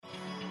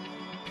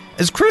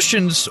As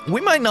Christians, we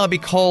might not be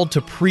called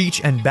to preach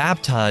and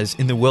baptize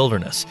in the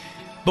wilderness,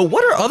 but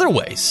what are other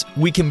ways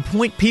we can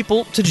point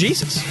people to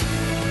Jesus?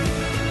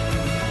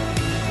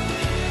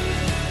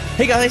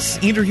 Hey guys,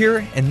 Andrew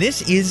here, and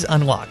this is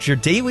Unlocked, your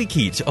daily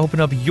key to open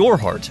up your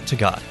heart to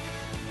God.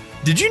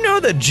 Did you know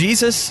that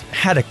Jesus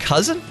had a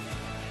cousin?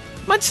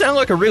 Might sound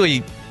like a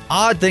really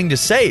odd thing to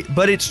say,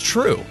 but it's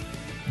true.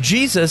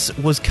 Jesus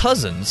was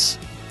cousins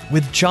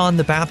with John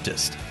the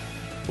Baptist.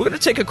 We're going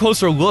to take a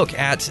closer look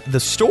at the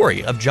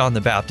story of John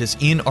the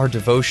Baptist in our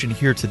devotion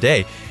here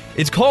today.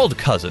 It's called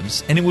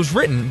Cousins, and it was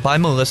written by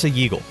Melissa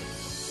Yeagle.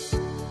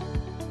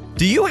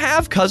 Do you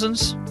have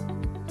cousins?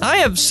 I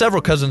have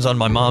several cousins on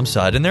my mom's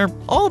side, and they're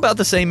all about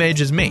the same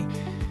age as me.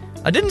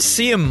 I didn't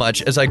see them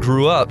much as I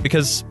grew up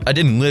because I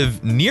didn't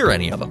live near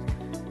any of them.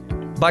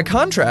 By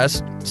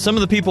contrast, some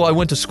of the people I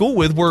went to school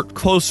with were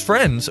close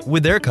friends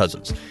with their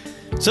cousins.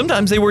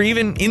 Sometimes they were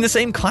even in the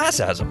same class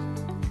as them.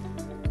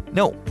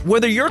 Now,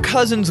 whether your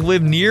cousins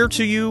live near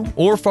to you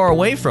or far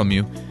away from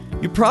you,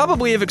 you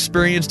probably have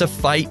experienced a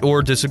fight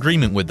or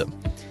disagreement with them.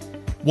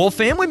 While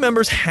family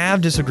members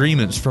have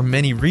disagreements for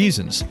many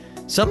reasons,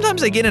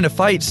 sometimes they get into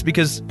fights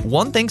because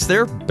one thinks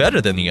they're better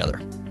than the other.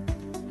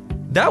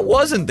 That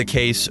wasn't the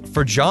case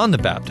for John the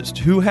Baptist,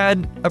 who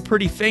had a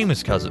pretty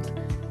famous cousin,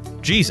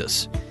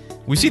 Jesus.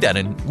 We see that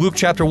in Luke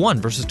chapter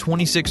 1, verses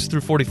 26 through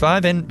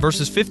 45 and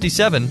verses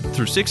 57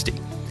 through 60.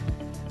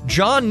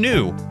 John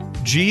knew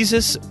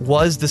Jesus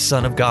was the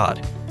Son of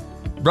God.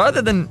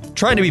 Rather than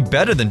trying to be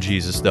better than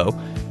Jesus, though,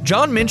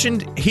 John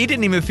mentioned he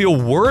didn't even feel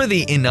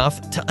worthy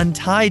enough to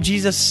untie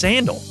Jesus'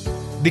 sandal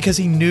because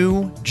he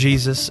knew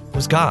Jesus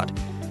was God.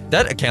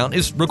 That account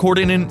is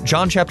recorded in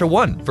John chapter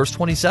 1, verse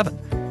 27.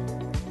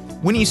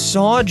 When he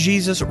saw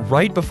Jesus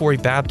right before he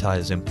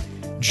baptized him,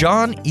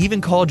 John even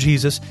called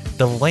Jesus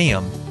the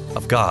Lamb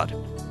of God.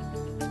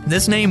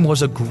 This name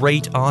was a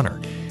great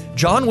honor.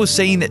 John was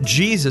saying that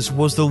Jesus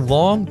was the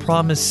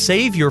long-promised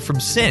Savior from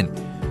sin,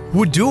 who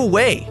would do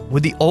away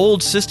with the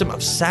old system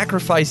of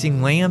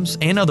sacrificing lambs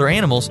and other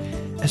animals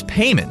as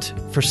payment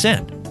for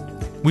sin.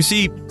 We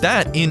see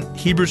that in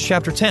Hebrews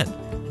chapter 10,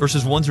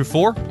 verses 1 through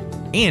 4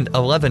 and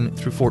 11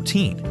 through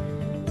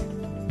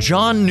 14.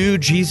 John knew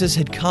Jesus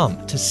had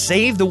come to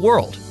save the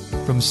world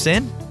from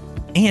sin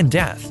and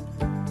death.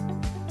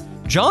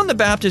 John the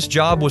Baptist's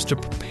job was to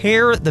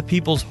prepare the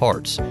people's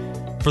hearts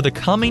for the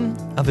coming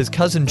of his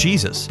cousin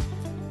Jesus.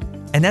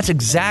 And that's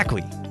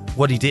exactly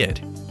what he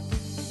did.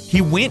 He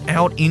went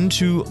out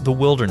into the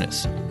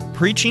wilderness,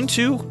 preaching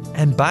to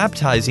and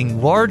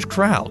baptizing large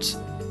crowds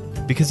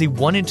because he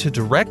wanted to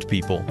direct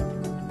people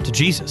to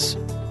Jesus.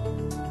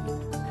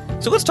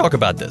 So let's talk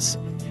about this.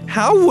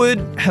 How would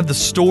have the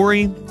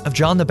story of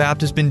John the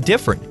Baptist been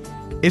different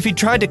if he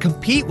tried to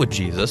compete with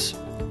Jesus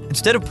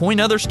instead of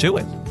point others to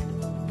him?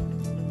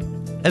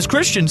 As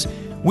Christians,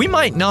 we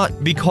might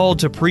not be called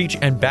to preach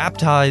and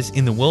baptize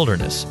in the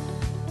wilderness,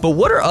 but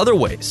what are other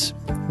ways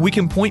we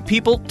can point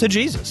people to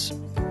Jesus?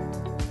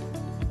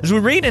 As we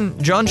read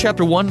in John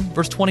chapter 1,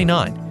 verse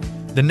 29,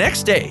 the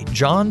next day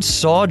John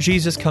saw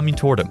Jesus coming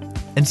toward him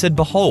and said,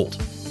 "Behold,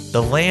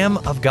 the Lamb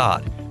of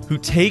God who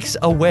takes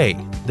away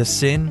the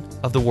sin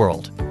of the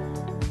world."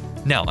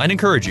 Now, I'd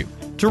encourage you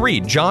to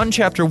read John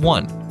chapter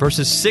 1,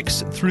 verses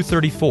 6 through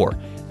 34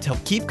 to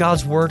help keep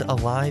God's Word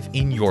alive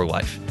in your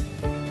life.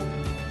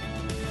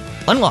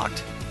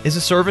 Unlocked is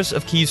a service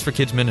of Keys for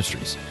Kids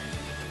Ministries.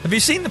 Have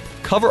you seen the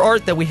cover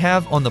art that we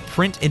have on the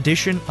print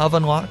edition of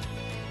Unlocked?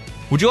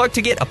 Would you like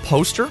to get a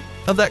poster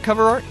of that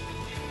cover art?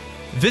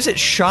 Visit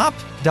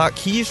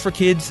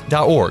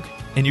shop.keysforkids.org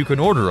and you can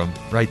order them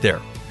right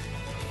there.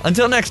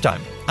 Until next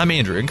time, I'm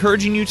Andrew,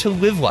 encouraging you to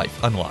live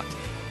life unlocked,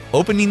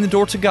 opening the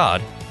door to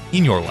God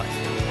in your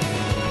life.